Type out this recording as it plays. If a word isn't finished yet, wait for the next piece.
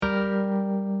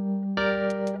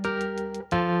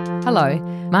Hello,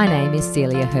 my name is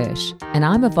Celia Hirsch, and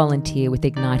I'm a volunteer with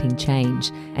Igniting Change,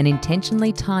 an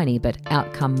intentionally tiny but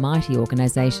outcome-mighty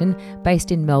organisation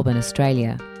based in Melbourne,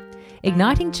 Australia.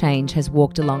 Igniting Change has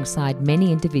walked alongside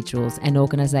many individuals and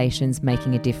organisations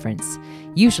making a difference,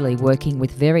 usually working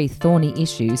with very thorny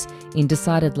issues in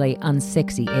decidedly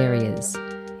unsexy areas.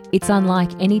 It's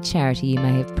unlike any charity you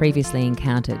may have previously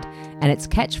encountered, and its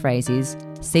catchphrase is,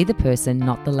 "See the person,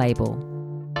 not the label."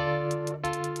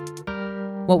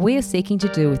 What we are seeking to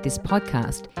do with this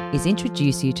podcast is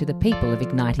introduce you to the people of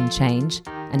Igniting Change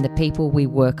and the people we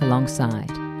work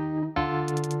alongside.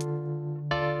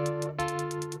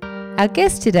 Our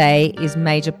guest today is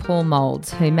Major Paul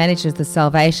Moulds, who manages the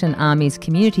Salvation Army's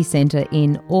Community Centre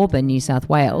in Auburn, New South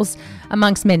Wales,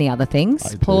 amongst many other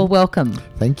things. Paul, welcome.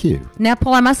 Thank you. Now,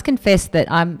 Paul, I must confess that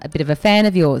I'm a bit of a fan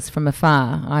of yours from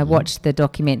afar. I watched the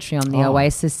documentary on the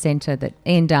Oasis Centre that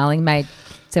Ian Darling made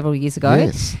several years ago.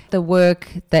 Yes. The work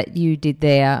that you did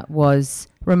there was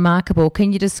remarkable.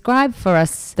 Can you describe for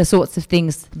us the sorts of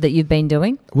things that you've been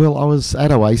doing? Well, I was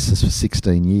at Oasis for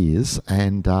 16 years,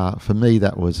 and for me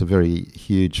that was a very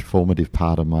huge formative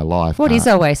part of my life. What is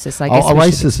Oasis, I guess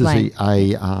Oasis is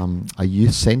a a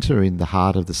youth centre in the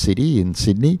heart of the city in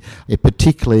Sydney. It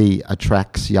particularly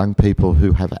attracts young people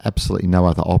who have absolutely no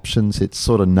other options. It's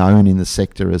sort of known in the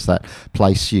sector as that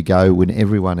place you go when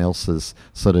everyone else is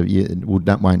sort of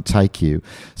won't take you.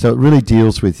 So it really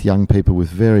deals with young people with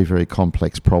very, very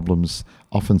complex problems,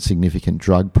 often significant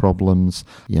drug problems,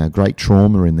 great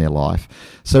trauma in their life.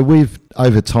 So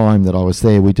over time that I was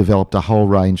there, we developed a whole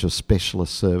range of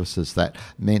specialist services that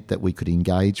meant that we could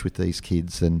engage with these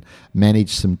kids and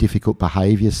manage some difficult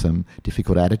behaviour, some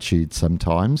difficult attitudes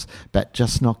sometimes, but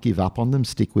just not give up on them,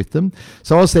 stick with them.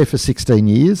 So I was there for 16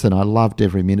 years and I loved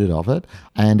every minute of it,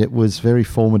 and it was very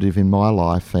formative in my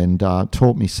life and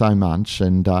taught me so much.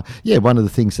 And one of the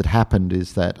things that happened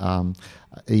is that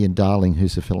Ian Darling,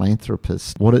 who's a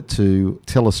philanthropist, wanted to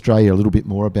tell Australia a little bit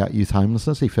more about youth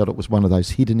homelessness. He felt it was one of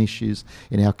those hidden issues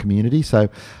in our community. So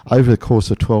over the course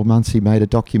of 12 months, he made a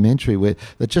documentary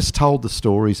that just told the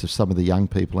stories of some of the young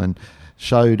people and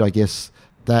showed, I guess,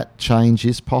 that change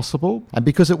is possible. And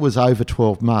because it was over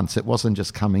 12 months, it wasn't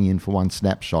just coming in for one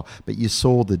snapshot, but you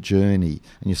saw the journey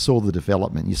and you saw the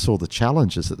development, you saw the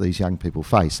challenges that these young people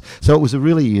face. So it was a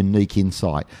really unique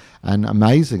insight. And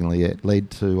amazingly, it led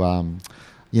to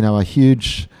a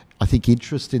huge, I think,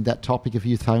 interest in that topic of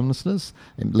youth homelessness.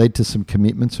 It led to some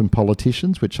commitments from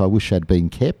politicians, which I wish had been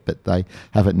kept, but they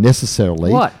haven't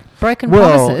necessarily. What? Broken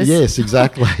promises? Yes,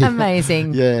 exactly.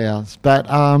 Amazing. Yeah, but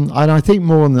and I think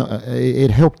more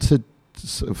it helped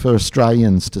for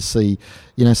Australians to see,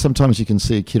 sometimes you can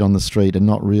see a kid on the street and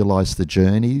not realise the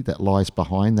journey that lies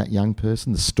behind that young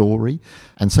person, the story.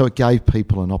 And so it gave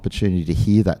people an opportunity to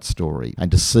hear that story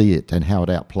and to see it and how it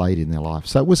outplayed in their life.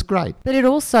 So it was great. But it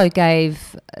also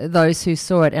gave those who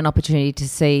saw it an opportunity to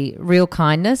see real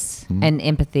kindness and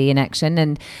empathy in action.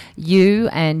 And you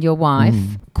and your wife,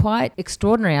 quite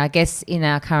extraordinary, I guess, in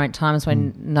our current times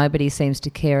when nobody seems to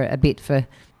care a bit for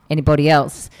anybody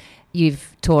else.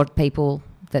 You've taught people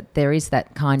that there is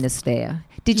that kindness there.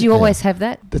 Did you always have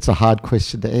that? That's a hard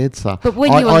question to answer. But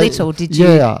when you were little, did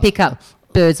you pick up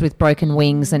birds with broken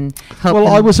wings and help them?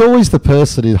 I was always the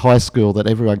person in high school that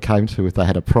everyone came to if they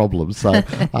had a problem. So,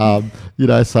 so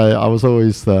I was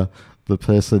always the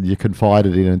person you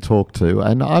confided in and talked to.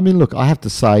 And I mean, look, I have to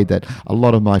say that a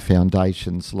lot of my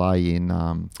foundations lay in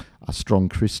a strong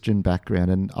Christian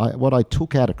background. And what I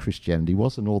took out of Christianity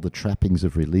wasn't all the trappings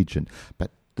of religion,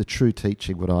 but the true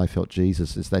teaching, what I felt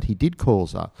Jesus, is that he did call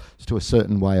us to a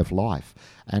certain way of life.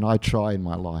 And I try in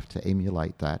my life to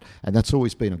emulate that. And that's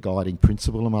always been a guiding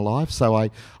principle in my life. So I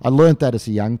learnt that as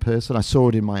a young person. I saw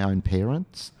it in my own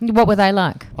parents. What were they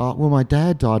like? Well, my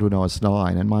dad died when I was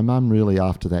 9, and my mum really,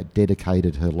 after that,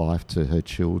 dedicated her life to her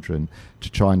children, to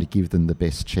trying to give them the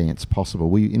best chance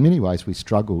possible. In many ways, we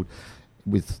struggled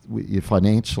with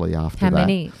financially after How that.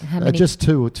 Many? Just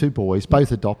two boys,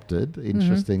 both adopted,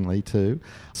 interestingly too.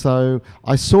 So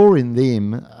I saw in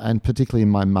them, and particularly in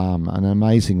my mum, an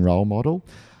amazing role model.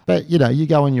 But, you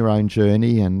go on your own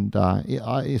journey, and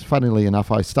funnily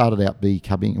enough, I started out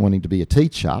wanting to be a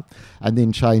teacher and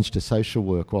then changed to social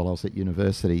work while I was at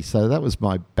university. So that was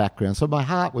my background. So my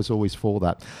heart was always for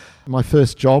that. My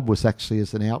first job was actually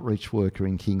as an outreach worker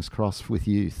in King's Cross with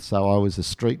youth. So I was a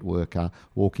street worker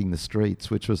walking the streets,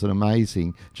 which was an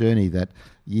amazing journey that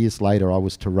years later I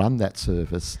was to run that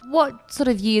service. What sort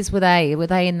of years were they? Were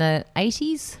they in the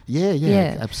 80s?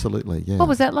 Yeah, absolutely. Yeah. What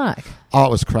was that like? Oh,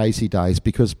 it was crazy days,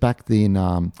 because back then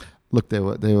Look, there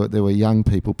were young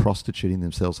people prostituting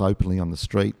themselves openly on the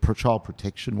street. Child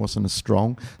protection wasn't as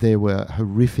strong. There were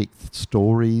horrific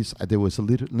stories. There was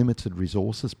limited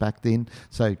resources back then,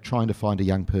 so trying to find a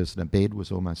young person a bed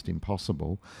was almost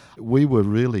impossible. We were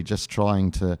really just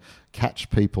trying to catch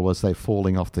people as they're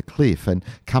falling off the cliff and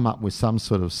come up with some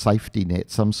sort of safety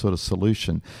net, some sort of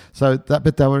solution.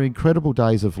 But they were incredible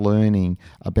days of learning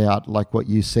about, like what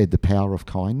you said, the power of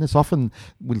kindness. Often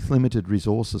with limited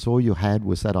resources, all you had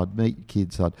was that I'd meet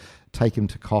kids, I'd take them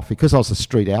to coffee. Because I was a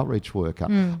street outreach worker,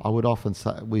 I would often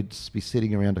say, we'd be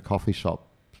sitting around a coffee shop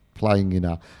playing in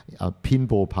a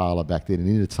pinball parlour back then, an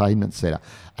entertainment centre.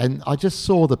 And I just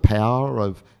saw the power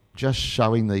of just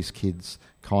showing these kids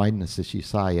kindness, as you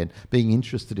say, and being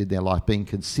interested in their life, being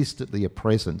consistently a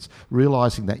presence,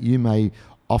 realising that you may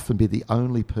often be the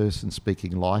only person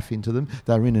speaking life into them.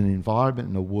 They're in an environment,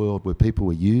 in a world where people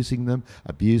were using them,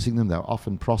 abusing them. They were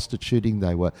often prostituting.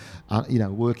 They were,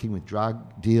 working with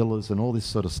drug dealers and all this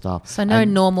sort of stuff. So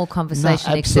normal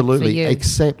conversation except for you.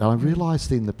 Except I realised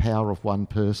then the power of one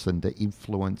person to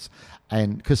influence.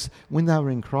 And because when they were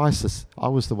in crisis, I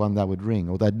was the one they would ring,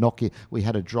 or they'd knock it. We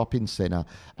had a drop-in centre.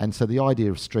 And so the idea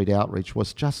of street outreach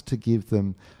was just to give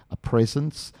them a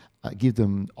presence, give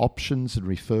them options and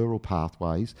referral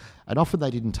pathways. And often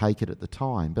they didn't take it at the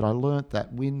time. But I learnt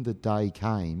that when the day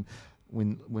came,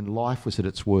 when life was at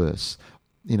its worst,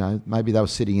 maybe they were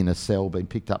sitting in a cell being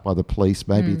picked up by the police,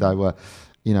 maybe they were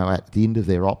at the end of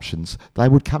their options, they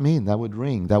would come in, they would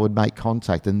ring, they would make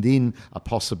contact, and then a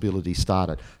possibility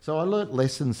started. So I learnt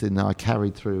lessons in that I've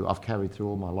carried through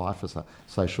all my life as a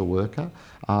social worker,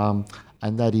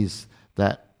 and that is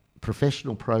that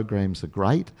professional programs are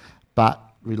great, but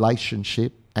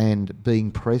relationship and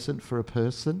being present for a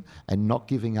person and not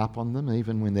giving up on them,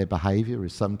 even when their behaviour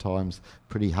is sometimes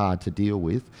pretty hard to deal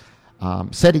with.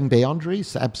 Setting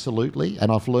boundaries, absolutely,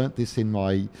 and I've learnt this in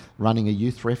my running a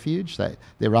youth refuge, that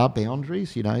there are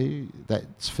boundaries,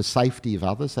 that's for safety of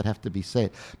others that have to be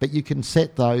set. But you can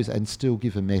set those and still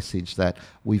give a message that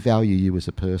we value you as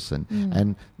a person.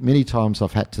 And many times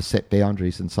I've had to set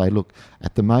boundaries and say, look,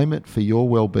 at the moment, for your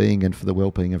well-being and for the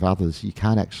well-being of others, you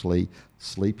can't actually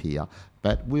sleep here.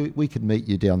 But we could meet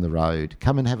you down the road.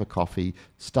 Come and have a coffee.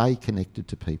 Stay connected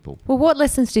to people. Well, what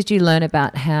lessons did you learn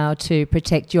about how to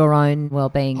protect your own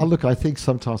well-being? Oh, look, I think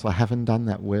sometimes I haven't done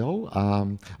that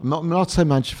well. Not so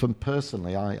much from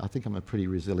personally. I think I'm a pretty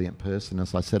resilient person.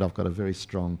 As I said, I've got a very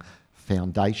strong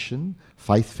foundation,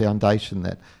 faith foundation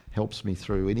that helps me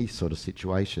through any sort of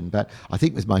situation. But I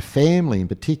think with my family in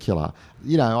particular,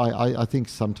 I think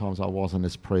sometimes I wasn't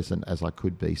as present as I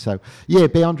could be. So, yeah,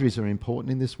 boundaries are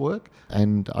important in this work.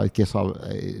 And I guess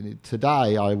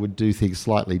today I would do things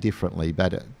slightly differently,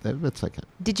 but it's okay.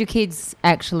 Did your kids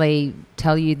actually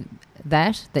tell you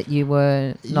that you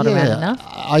were not around enough?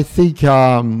 I think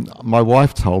my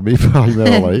wife told me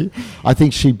primarily. I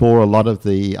think she bore a lot of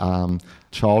the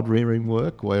child rearing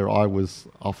work where I was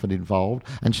often involved,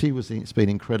 and she's been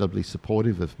incredibly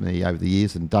supportive of me over the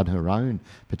years and done her own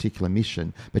particular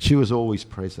mission, but she was always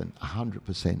present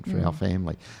 100% for our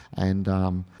family. And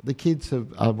the kids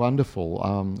are wonderful.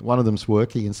 One of them's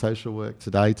working in social work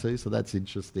today too, so that's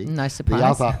interesting. No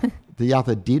surprise. The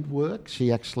other did work.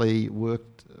 She actually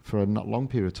worked for a not long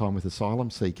period of time with asylum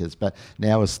seekers, but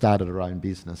now has started her own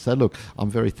business. So look,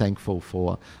 I'm very thankful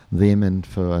for them and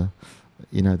for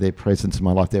their presence in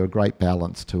my life. They're a great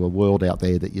balance to a world out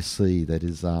there that you see that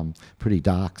is pretty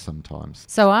dark sometimes.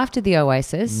 So after the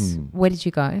Oasis, where did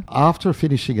you go? After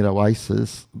finishing at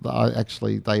Oasis,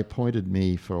 they appointed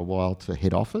me for a while to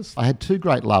head office. I had two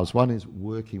great loves. One is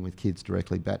working with kids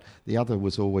directly, but the other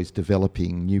was always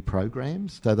developing new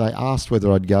programs. So they asked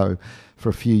whether I'd go for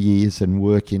a few years and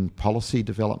work in policy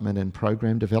development and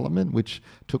program development, which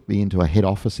took me into a head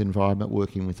office environment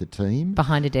working with a team.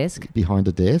 Behind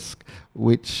a desk,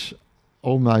 which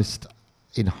almost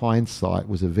in hindsight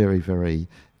was a very, very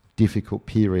difficult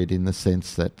period in the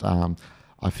sense that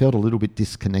I felt a little bit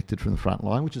disconnected from the front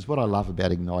line, which is what I love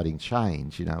about Igniting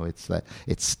Change. It's that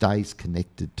it stays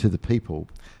connected to the people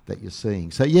that you're seeing.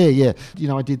 So yeah.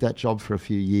 I did that job for a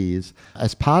few years.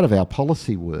 As part of our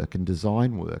policy work and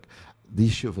design work, the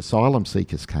issue of asylum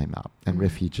seekers came up and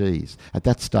refugees. At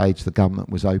that stage, the government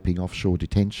was opening offshore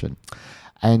detention.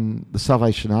 And the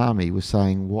Salvation Army was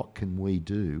saying, what can we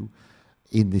do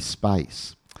in this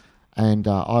space? And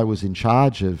I was in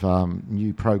charge of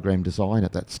new program design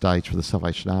at that stage for the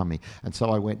Salvation Army. And so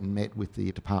I went and met with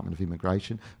the Department of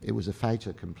Immigration. It was a fait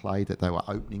accompli that they were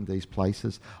opening these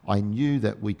places. I knew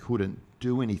that we couldn't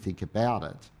do anything about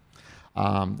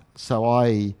it. So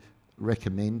I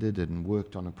recommended and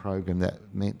worked on a program that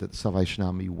meant that the Salvation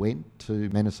Army went to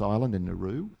Manus Island in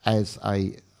Nauru as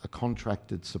a a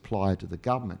contracted supplier to the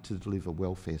government to deliver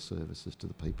welfare services to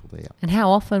the people there. And how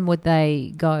often would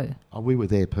they go? We were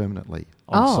there permanently,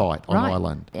 on site, on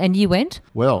island. And you went?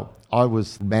 Well, I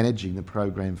was managing the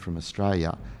program from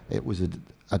Australia. It was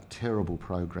a terrible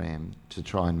program to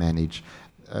try and manage.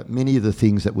 Many of the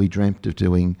things that we dreamt of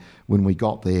doing when we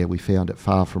got there, we found it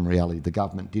far from reality. The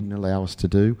government didn't allow us to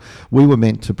do. We were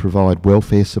meant to provide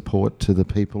welfare support to the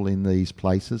people in these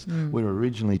places. We were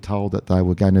originally told that they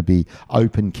were going to be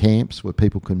open camps where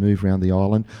people can move around the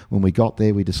island. When we got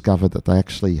there, we discovered that they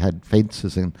actually had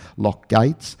fences and locked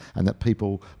gates, and that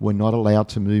people were not allowed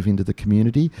to move into the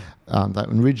community. That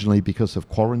originally because of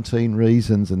quarantine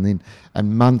reasons, and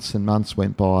months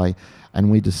went by. And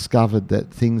we discovered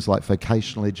that things like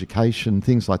vocational education,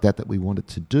 things like that we wanted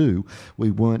to do,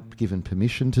 we weren't given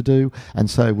permission to do. And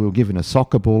so we were given a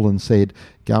soccer ball and said,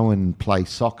 go and play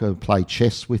soccer, play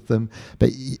chess with them.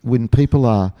 But when people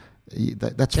are,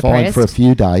 that's depressed, fine for a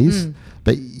few days,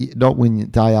 but not when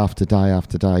day after day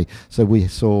after day. So we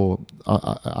saw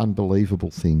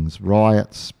unbelievable things,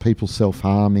 riots, people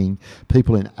self-harming,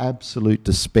 people in absolute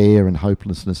despair and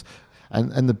hopelessness.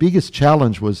 And the biggest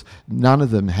challenge was none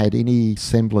of them had any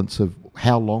semblance of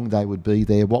how long they would be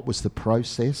there, what was the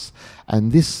process.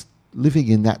 And this, living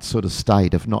in that sort of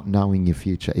state of not knowing your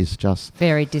future is just...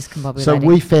 very discombobulating. So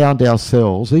we found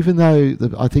ourselves, even though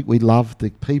I think we loved the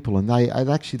people and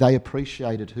they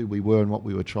appreciated who we were and what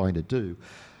we were trying to do,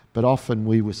 but often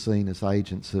we were seen as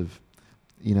agents of,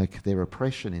 their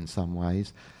oppression in some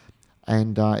ways.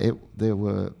 And there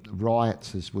were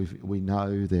riots, as we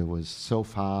know. There was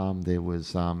self-harm. There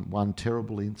was one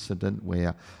terrible incident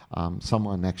where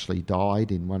someone actually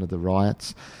died in one of the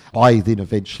riots. I then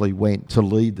eventually went to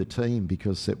lead the team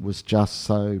because it was just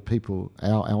so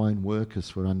our own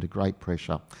workers were under great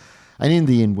pressure. And in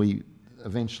the end, we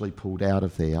eventually pulled out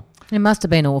of there. It must have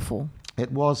been awful.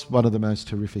 It was one of the most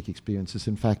horrific experiences.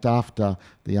 In fact, after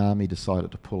the army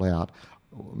decided to pull out,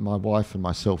 my wife and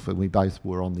myself, and we both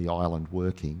were on the island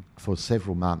working for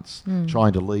several months,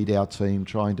 trying to lead our team,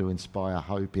 trying to inspire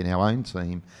hope in our own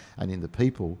team and in the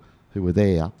people who were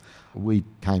there. We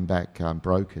came back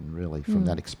broken, really, from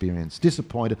that experience.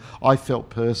 Disappointed. I felt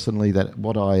personally that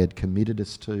what I had committed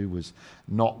us to was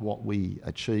not what we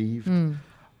achieved.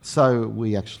 So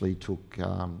we actually took...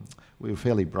 we were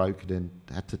fairly broken and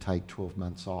had to take 12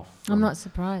 months off. I'm not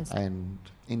surprised. And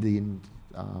in the end...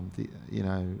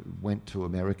 went to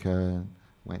America,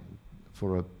 went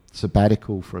for a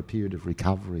sabbatical for a period of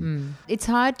recovery. It's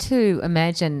hard to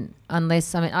imagine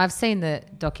unless, I've seen the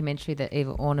documentary that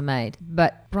Eva Orner made,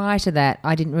 but prior to that,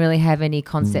 I didn't really have any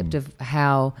concept of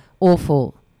how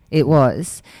awful it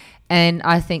was. And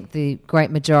I think the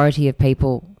great majority of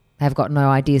people have got no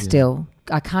idea still.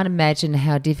 I can't imagine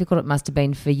how difficult it must have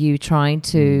been for you trying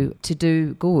to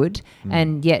do good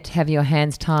and yet have your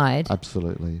hands tied.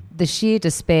 Absolutely. The sheer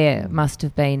despair must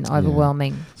have been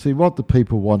overwhelming. Yeah. See, what the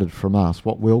people wanted from us,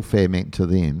 what welfare meant to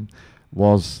them,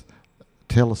 was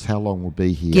tell us how long we'll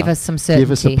be here. Give us some certainty.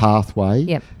 Give us a pathway.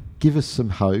 Yep. Give us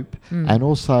some hope. And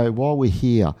also, while we're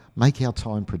here, make our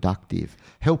time productive.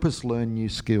 Help us learn new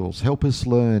skills. Help us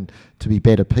learn to be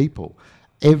better people.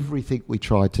 Everything we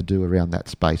tried to do around that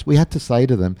space, we had to say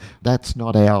to them, that's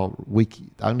not our wiki.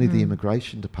 Only the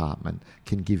immigration department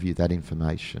can give you that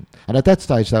information. And at that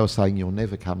stage, they were saying, you'll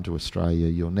never come to Australia,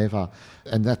 you'll never...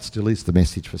 And that still is the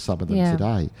message for some of them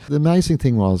today. The amazing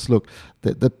thing was, look,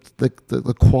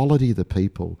 the quality of the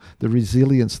people, the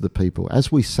resilience of the people,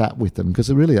 as we sat with them,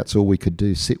 because really that's all we could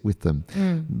do, sit with them,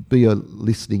 be a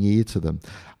listening ear to them.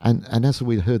 And as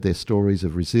we heard their stories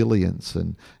of resilience,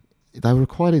 and they were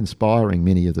quite inspiring,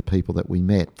 many of the people that we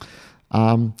met.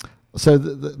 So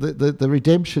the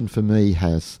redemption for me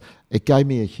it gave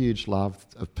me a huge love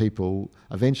of people.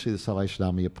 Eventually the Salvation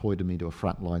Army appointed me to a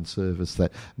frontline service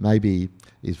that maybe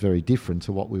is very different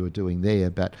to what we were doing there,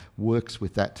 but works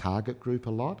with that target group a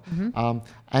lot.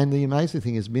 And the amazing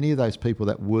thing is many of those people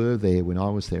that were there when I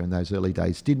was there in those early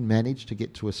days didn't manage to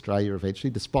get to Australia eventually,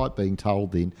 despite being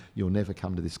told then, you'll never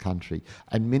come to this country.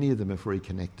 And many of them have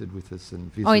reconnected with us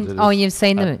and visited us. Oh, you've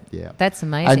seen them? Yeah. That's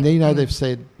amazing. And, they've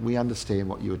said, we understand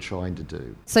what you were trying to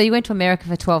do. So you went to America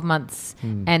for 12 months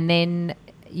and then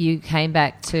you came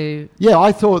back to... Yeah,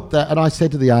 I thought that, and I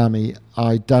said to the Army,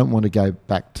 I don't want to go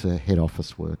back to head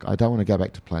office work. I don't want to go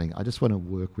back to planning. I just want to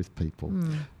work with people.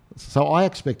 So I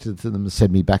expected them to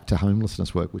send me back to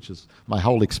homelessness work, which is my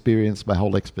whole experience, my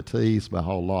whole expertise, my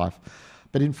whole life.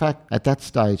 But in fact, at that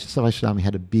stage, the Salvation Army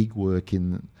had a big work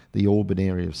in the Auburn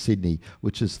area of Sydney,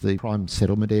 which is the prime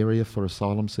settlement area for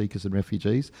asylum seekers and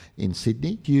refugees in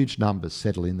Sydney. Huge numbers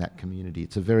settle in that community.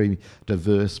 It's a very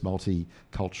diverse,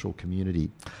 multicultural community.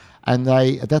 And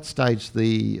at that stage,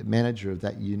 the manager of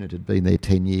that unit had been there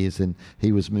 10 years and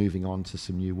he was moving on to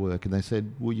some new work. And they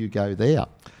said, will you go there?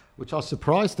 Which I was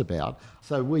surprised about.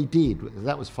 So we did.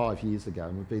 That was 5 years ago,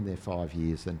 and we've been there 5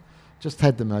 years and just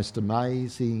had the most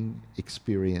amazing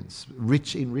experience,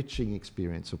 enriching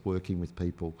experience of working with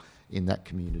people in that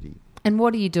community. And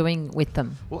what are you doing with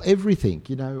them? Well, everything.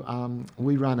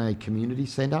 We run a community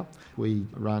centre. We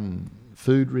run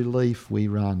food relief. We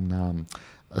run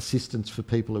assistance for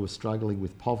people who are struggling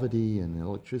with poverty and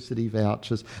electricity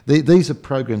vouchers. These are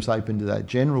programs open to that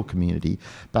general community,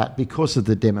 but because of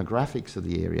the demographics of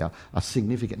the area, a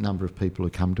significant number of people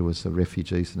who come to us are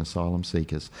refugees and asylum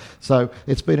seekers. So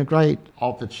it's been a great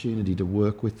opportunity to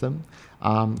work with them,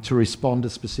 to respond to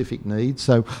specific needs.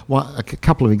 So a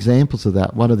couple of examples of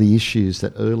that. One of the issues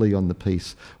that early on the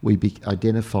piece we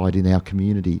identified in our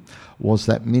community was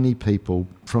that many people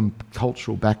from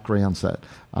cultural backgrounds that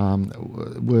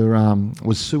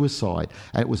was suicide,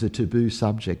 and it was a taboo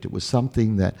subject. It was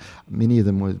something that many of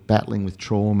them were battling with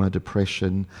trauma,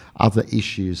 depression, other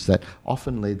issues that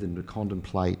often led them to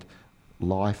contemplate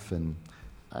life, and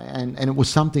it was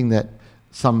something that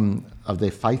some of their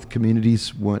faith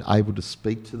communities weren't able to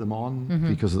speak to them on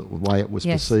because of the way it was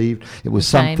perceived. It was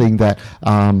something that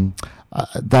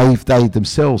they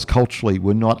themselves culturally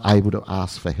were not able to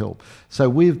ask for help. So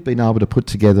we've been able to put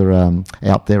together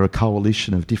out there a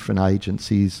coalition of different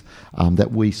agencies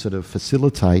that we sort of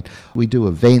facilitate. We do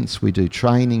events, we do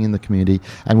training in the community,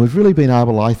 and we've really been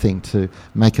able, I think, to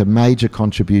make a major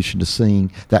contribution to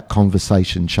seeing that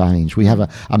conversation change. We have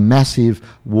a massive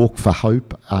Walk for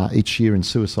Hope each year in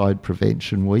Suicide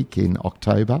Prevention Week in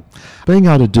October. Being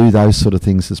able to do those sort of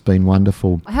things has been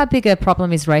wonderful. How big a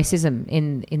problem is racism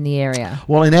in the area?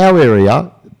 Well, in our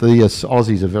area, the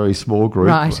Aussies are a very small group,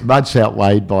 right, much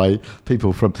outweighed by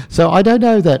people from... So I don't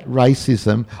know that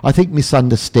racism... I think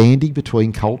misunderstanding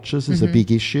between cultures is a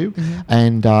big issue,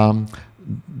 and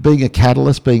being a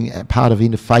catalyst, being a part of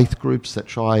interfaith groups that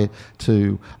try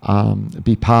to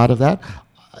be part of that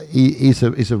is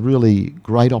a really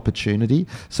great opportunity.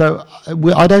 So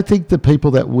I don't think the people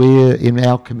that we're in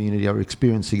our community are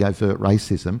experiencing overt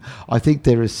racism. I think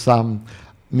there is some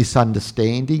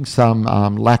misunderstanding, some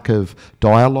lack of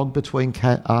dialogue between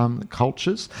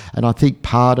cultures, and I think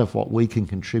part of what we can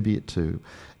contribute to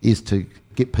is to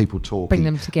get people talking, bring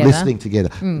them together, listening together.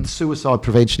 The suicide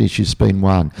prevention issue's been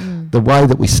one. The way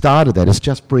that we started that is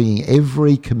just bringing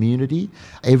every community,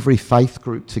 every faith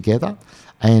group together,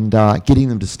 and getting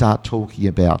them to start talking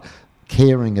about,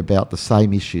 caring about the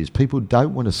same issues. People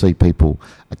don't want to see people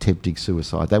attempting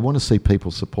suicide. They want to see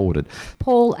people supported.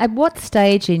 Paul, at what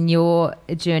stage in your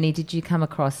journey did you come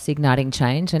across Igniting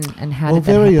Change, and how did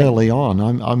that very happen? Early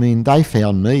on. I mean, they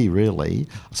found me, really.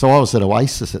 So I was at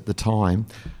Oasis at the time.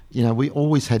 We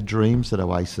always had dreams at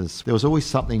Oasis. There was always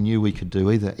something new we could do,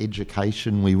 either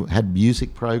education. We had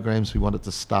music programs we wanted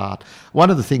to start. One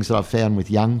of the things that I found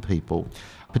with young people,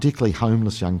 particularly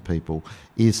homeless young people,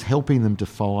 is helping them to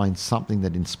find something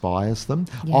that inspires them.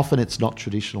 Yeah. Often it's not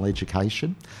traditional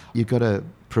education. You've got to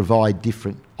provide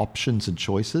different options and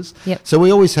choices. Yep. So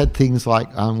we always had things like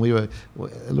we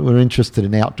were interested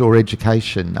in outdoor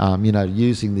education,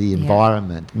 using the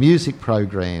environment, music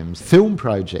programs, film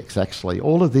projects, actually.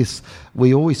 All of this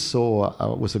we always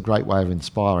saw was a great way of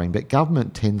inspiring, but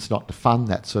government tends not to fund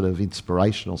that sort of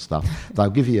inspirational stuff. They'll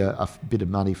give you a bit of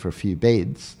money for a few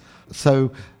beds.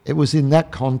 So it was in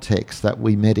that context that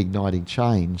we met Igniting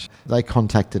Change. They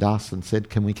contacted us and said,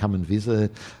 can we come and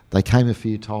visit? They came a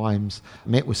few times,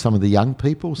 met with some of the young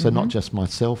people, so not just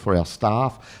myself or our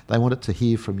staff. They wanted to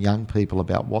hear from young people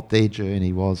about what their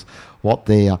journey was, what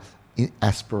their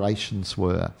aspirations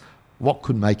were, what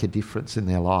could make a difference in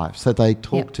their lives. So they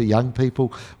talked to young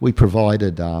people. We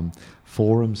provided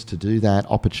forums to do that,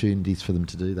 opportunities for them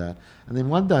to do that. And then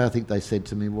one day I think they said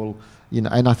to me, well,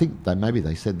 and I think maybe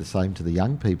they said the same to the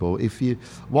young people,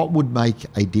 what would make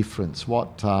a difference?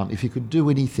 If you could do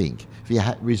anything,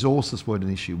 if resources weren't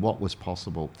an issue, what was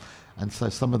possible? And so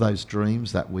some of those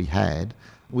dreams that we had,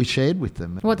 we shared with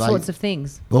them. What sorts of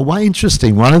things? Well, way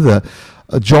interesting. One of the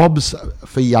Jobs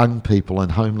for young people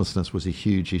and homelessness was a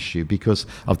huge issue because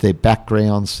of their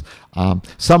backgrounds.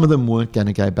 Some of them weren't going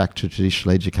to go back to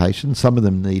traditional education. Some of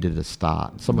them needed a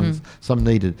start. Some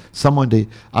needed someone to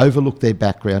overlook their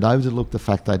background, overlook the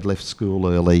fact they'd left school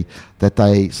early, that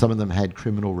some of them had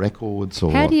criminal records.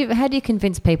 Or how do you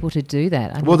convince people to do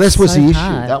that? Well, that was the issue.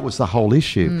 That was the whole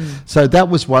issue. So that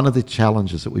was one of the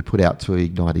challenges that we put out to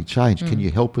Igniting Change. Can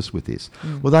you help us with this?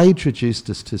 Well, they introduced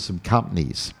us to some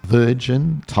companies,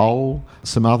 Virgin, Toll,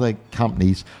 some other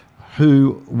companies,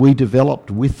 who we developed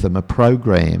with them a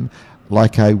program,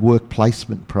 like a work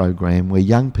placement program, where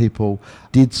young people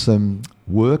did some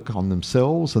work on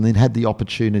themselves and then had the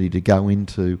opportunity to go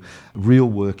into real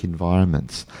work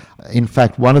environments. In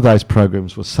fact, one of those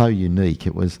programs was so unique.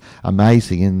 It was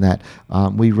amazing in that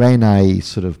we ran a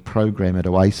sort of program at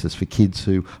Oasis for kids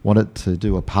who wanted to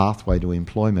do a pathway to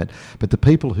employment. But the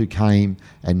people who came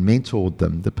and mentored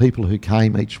them, the people who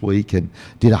came each week and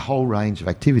did a whole range of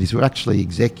activities, were actually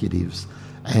executives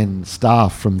and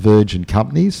staff from Virgin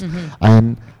companies.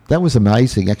 And that was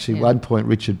amazing. Actually, at one point,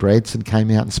 Richard Branson came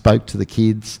out and spoke to the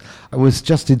kids. It was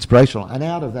just inspirational. And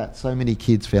out of that, so many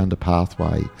kids found a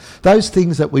pathway. Those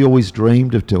things that we always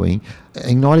dreamed of doing,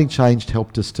 Igniting Change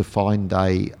helped us to find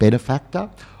a benefactor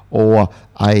or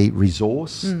a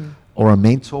resource or a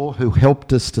mentor who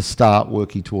helped us to start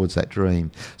working towards that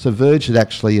dream. So Virgin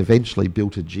actually eventually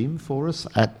built a gym for us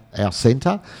at our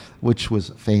centre, which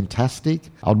was fantastic.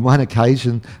 On one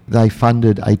occasion, they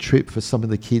funded a trip for some of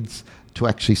the kids to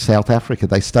actually South Africa.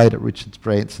 They stayed at Richard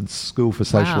Branson's School for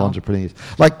Social Entrepreneurs.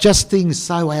 Like, just things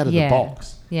so out of the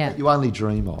box that you only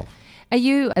dream of. Are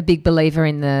you a big believer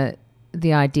in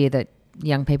the idea that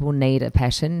young people need a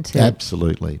passion to...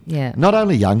 Absolutely. Yeah. Not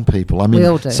only young people. I We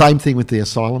all mean, do. same thing with the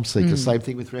asylum seekers, same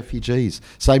thing with refugees,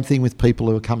 same thing with people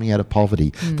who are coming out of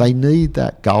poverty. They need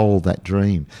that goal, that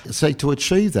dream. So to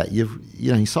achieve that,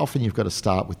 so often you've got to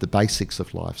start with the basics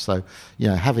of life. So,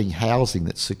 having housing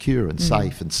that's secure and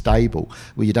safe and stable,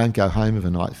 where you don't go home of a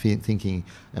night thinking,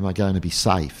 am I going to be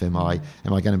safe? Am I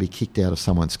going to be kicked out of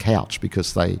someone's couch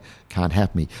because they can't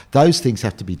have me? Those things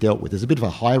have to be dealt with. There's a bit of a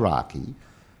hierarchy.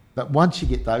 But once you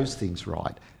get those things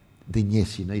right, then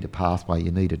yes, you need a pathway,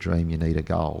 you need a dream, you need a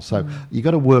goal. So you've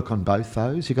got to work on both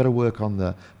those. You've got to work on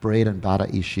the bread and butter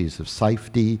issues of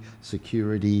safety,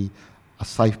 security, a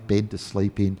safe bed to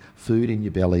sleep in, food in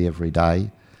your belly every day,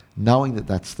 knowing that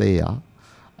that's there.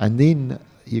 And then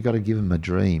you've got to give them a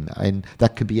dream. And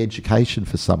that could be education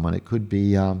for someone. It could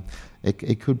be...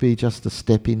 It could be just a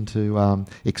step into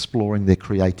exploring their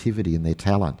creativity and their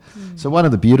talent. So one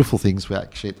of the beautiful things we're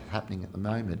actually happening at the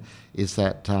moment is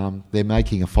that they're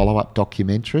making a follow-up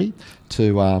documentary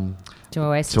to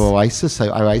Oasis. So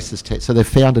Oasis, so they've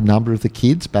found a number of the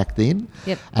kids back then,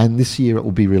 and this year it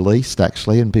will be released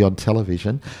actually and be on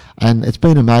television. And it's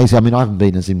been amazing. I mean, I haven't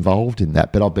been as involved in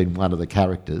that, but I've been one of the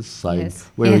characters. So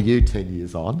where are you 10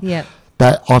 years on? Yeah.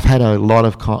 But I've had a lot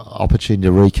of opportunity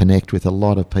to reconnect with a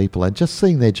lot of people and just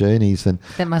seeing their journeys. And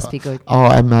that must be good. Oh,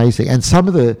 amazing. And some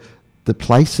of the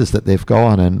places that they've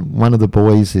gone, and one of the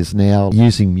boys is now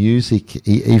using music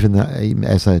even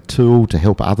as a tool to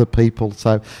help other people.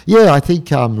 So, I think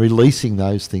releasing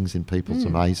those things in people is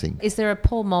amazing. Is there a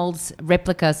Paul Moulds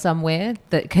replica somewhere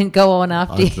that can go on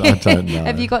after you? I don't know.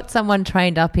 Have you got someone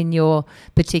trained up in your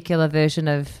particular version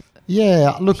of...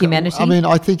 Yeah, look, humanity? I mean,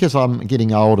 I think as I'm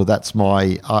getting older, that's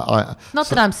my...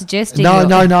 that I'm suggesting... No,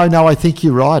 I think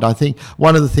you're right. I think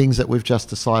one of the things that we've just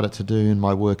decided to do in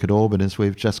my work at Auburn is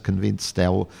we've just convinced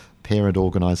our parent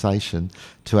organisation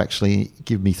to actually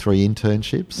give me 3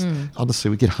 internships.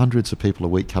 Honestly, we get hundreds of people a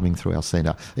week coming through our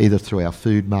centre, either through our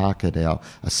food market, our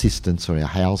assistance or our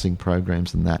housing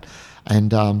programs and that.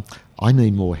 And I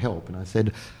need more help. And I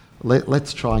said...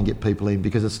 Let's try and get people in,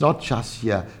 because it's not just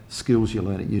your skills you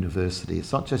learn at university.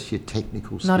 It's not just your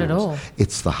technical skills. Not at all.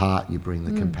 It's the heart you bring,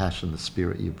 the compassion, the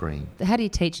spirit you bring. How do you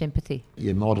teach empathy?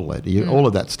 You model it. All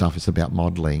of that stuff is about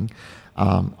modelling.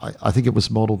 I think it was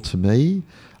modelled to me.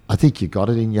 I think you got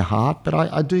it in your heart, but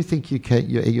I do think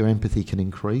your empathy can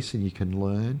increase and you can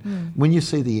learn when you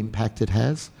see the impact it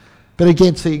has. But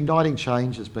again, Igniting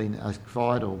Change has been a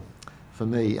vital... For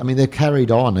me, I mean, they've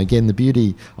carried on. Again, the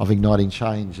beauty of Igniting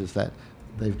Change is that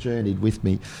they've journeyed with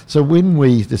me. So when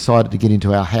we decided to get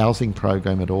into our housing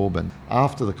program at Auburn,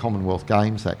 after the Commonwealth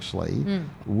Games actually,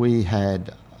 we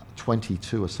had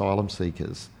 22 asylum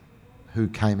seekers who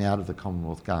came out of the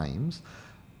Commonwealth Games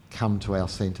come to our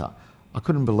centre. I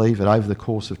couldn't believe it. Over the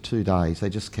course of 2 days, they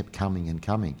just kept coming and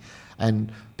coming.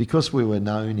 And because we were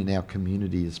known in our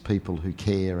community as people who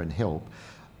care and help,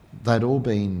 they'd all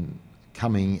been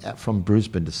coming from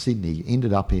Brisbane to Sydney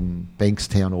ended up in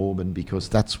Bankstown, Auburn, because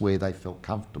that's where they felt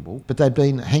comfortable. But they'd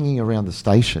been hanging around the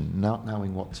station, not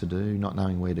knowing what to do, not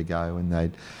knowing where to go, and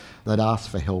they'd asked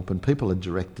for help, and people had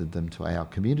directed them to our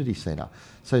community centre.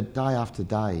 So day after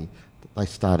day, they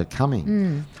started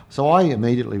coming. So I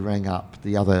immediately rang up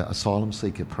the other asylum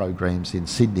seeker programs in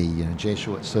Sydney,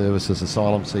 Jesuit Services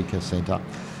Asylum Seeker Centre,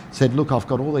 said, look, I've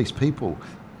got all these people.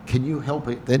 Can you help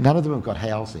it? None of them have got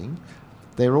housing.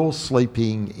 They're all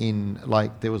sleeping in,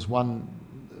 there was one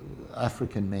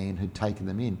African man who'd taken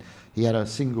them in. He had a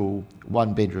single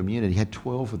one-bedroom unit. He had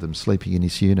 12 of them sleeping in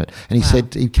his unit. And he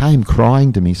said, he came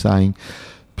crying to me saying,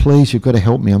 please, you've got to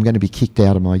help me. I'm going to be kicked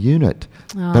out of my unit.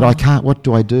 But I can't. What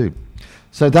do I do?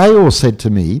 So they all said to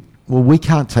me, well, we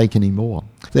can't take any more.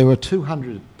 There were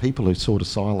 200 people who sought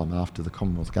asylum after the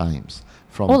Commonwealth Games.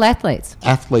 From all athletes.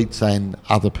 Athletes and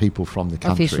other people from the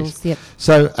countries. Officials, yep.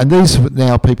 So, and these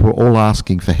now people are all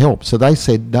asking for help. So they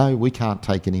said, no, we can't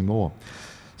take any more.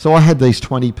 So I had these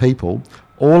 20 people,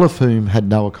 all of whom had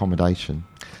no accommodation.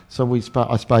 So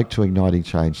I spoke to Igniting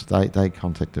Change. They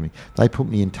contacted me. They put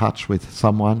me in touch with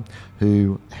someone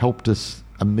who helped us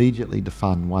immediately to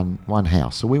fund one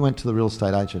house. So we went to the real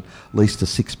estate agent, leased a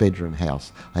 6-bedroom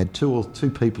house. I had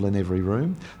two people in every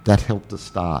room. That helped us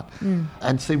start.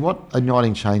 And see, what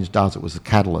Igniting Change does, it was a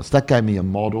catalyst. That gave me a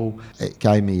model. It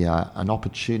gave me an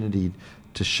opportunity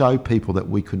to show people that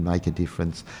we could make a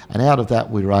difference. And out of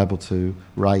that, we were able to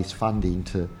raise funding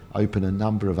to open a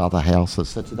number of other houses.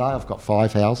 So today I've got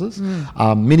 5 houses.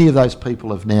 Many of those people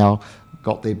have now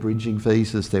got their bridging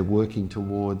visas. They're working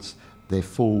towards their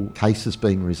full cases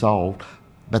being resolved,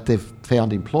 but they've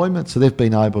found employment, so they've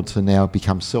been able to now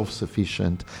become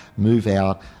self-sufficient, move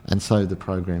out, and so the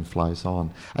program flows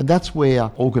on. And that's where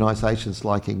organisations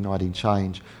like Igniting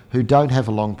Change, who don't have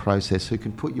a long process, who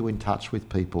can put you in touch with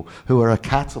people, who are a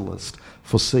catalyst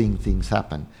for seeing things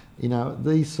happen.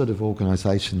 These sort of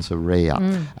organisations are rare,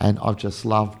 and I've just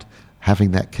loved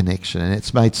having that connection, and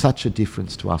it's made such a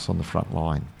difference to us on the front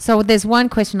line. So there's one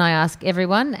question I ask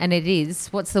everyone, and it is,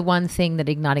 what's the one thing that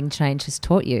Igniting Change has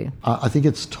taught you? I think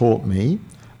it's taught me,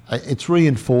 it's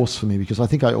reinforced for me, because I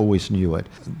think I always knew it,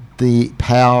 the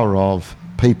power of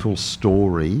people's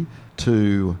story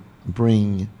to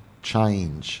bring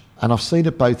change. And I've seen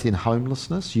it both in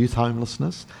homelessness, youth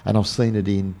homelessness, and I've seen it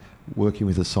in working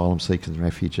with asylum seekers and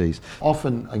refugees.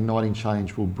 Often Igniting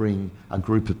Change will bring a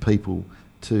group of people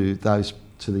to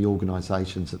the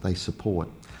organisations that they support.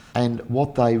 And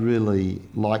what they really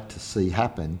like to see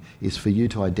happen is for you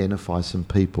to identify some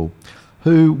people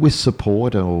who, with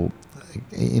support or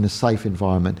in a safe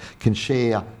environment, can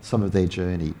share some of their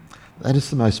journey. That is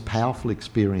the most powerful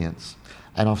experience.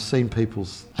 And I've seen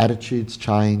people's attitudes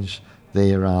change,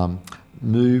 their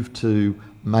move to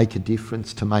make a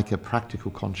difference, to make a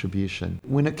practical contribution.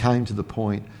 When it came to the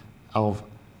point of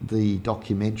the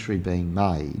documentary being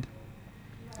made,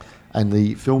 and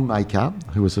the filmmaker,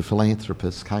 who was a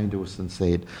philanthropist, came to us and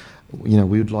said, we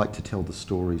would like to tell the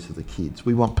stories of the kids.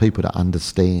 We want people to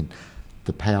understand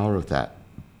the power of that.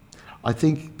 I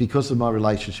think because of my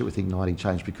relationship with Igniting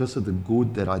Change, because of the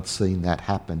good that I'd seen that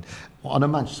happen on a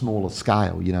much smaller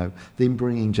scale, them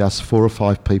bringing just 4 or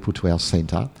 5 people to our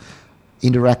centre,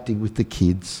 interacting with the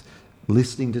kids,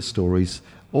 listening to stories,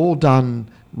 all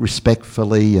done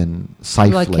respectfully and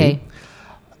safely. Okay.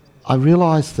 I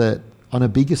realised that on a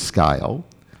bigger scale,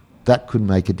 that could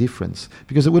make a difference,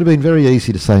 because it would have been very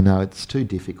easy to say, no, it's too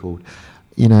difficult.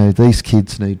 These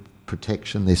kids need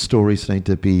protection, their stories need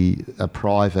to be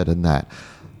private and that.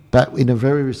 But in a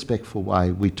very respectful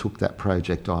way, we took that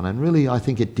project on, and really I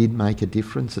think it did make a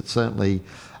difference. It certainly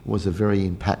was a very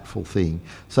impactful thing.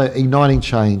 So Igniting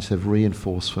Change have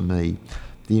reinforced for me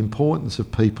the importance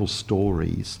of people's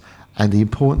stories and the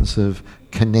importance of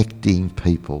connecting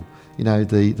people.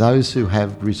 Those who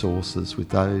have resources with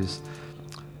those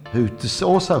who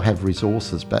also have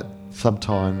resources, but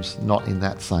sometimes not in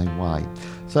that same way.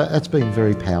 So that's been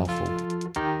very powerful.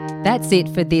 That's it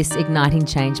for this Igniting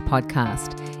Change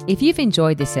podcast. If you've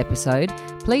enjoyed this episode,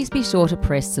 please be sure to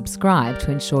press subscribe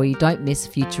to ensure you don't miss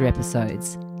future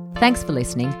episodes. Thanks for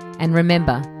listening, and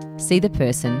remember, see the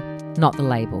person, not the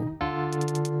label.